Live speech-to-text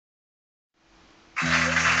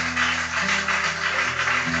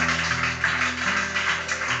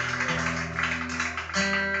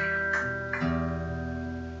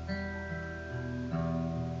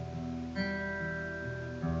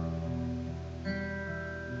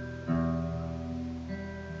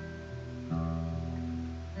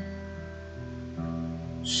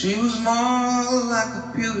She was more like a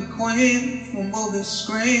beauty queen from a movie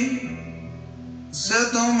screen. I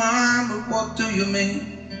said, don't mind, but what do you mean?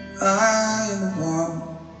 I am the one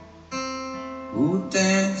who would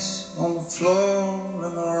dance on the floor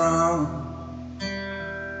and around.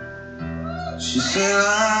 She said,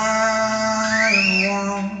 I am the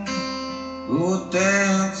one who would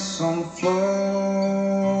dance on the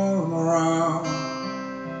floor and around.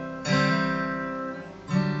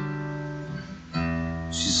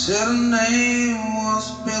 She said her name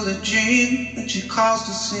was Billie Jean, and she caused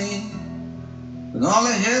a scene. And all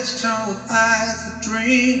their heads turned with eyes that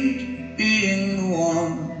dreamed being the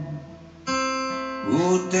one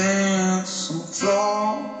who would dance on the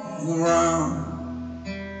floor and around.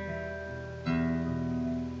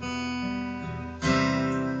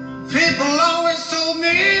 People always told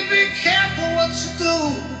me, be careful what you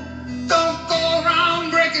do. Don't go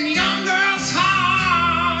around breaking young girls'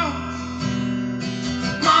 hearts.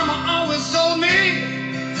 Mama always told me,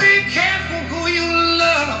 be careful who you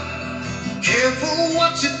love. Careful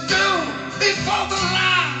what you do before the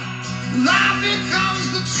lie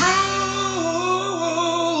becomes the truth.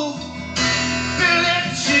 Billie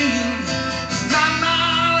Jean is not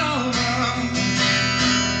my lover.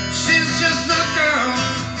 She's just a girl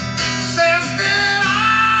who says that I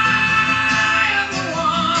am the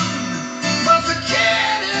one, but the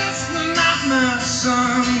kid is not my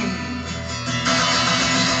son.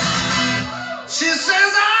 She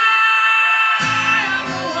says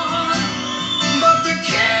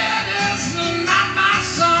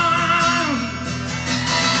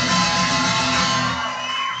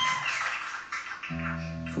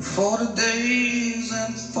for 40 days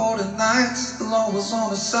and 40 nights, the law was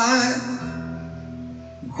on her side.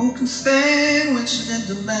 Who can stand when she's in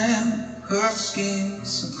demand? Her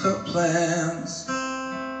schemes and her plans.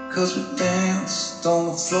 'Cause we danced on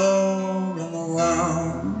the floor and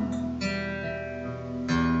around.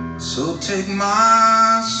 So take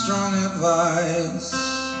my strong advice.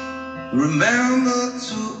 Remember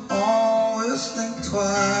to always think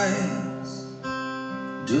twice.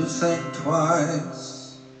 Do think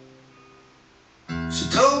twice. She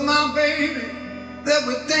told my baby that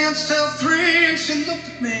we danced till 3, and she looked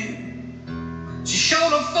at me. She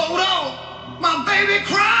showed a photo, my baby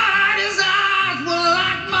cried, his eyes were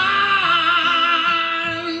like mine.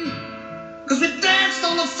 'Cause we danced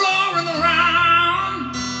on the floor and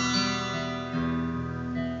around.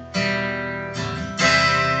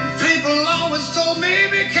 People always told me,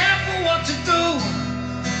 be careful what you do.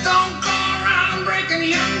 Don't go around breaking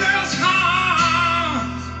young girls'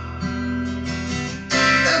 hearts.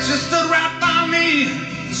 They just stood right by me,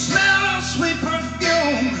 the smell of sweet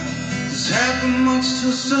perfume. This happened much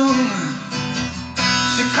too soon.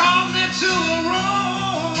 She called me to a room.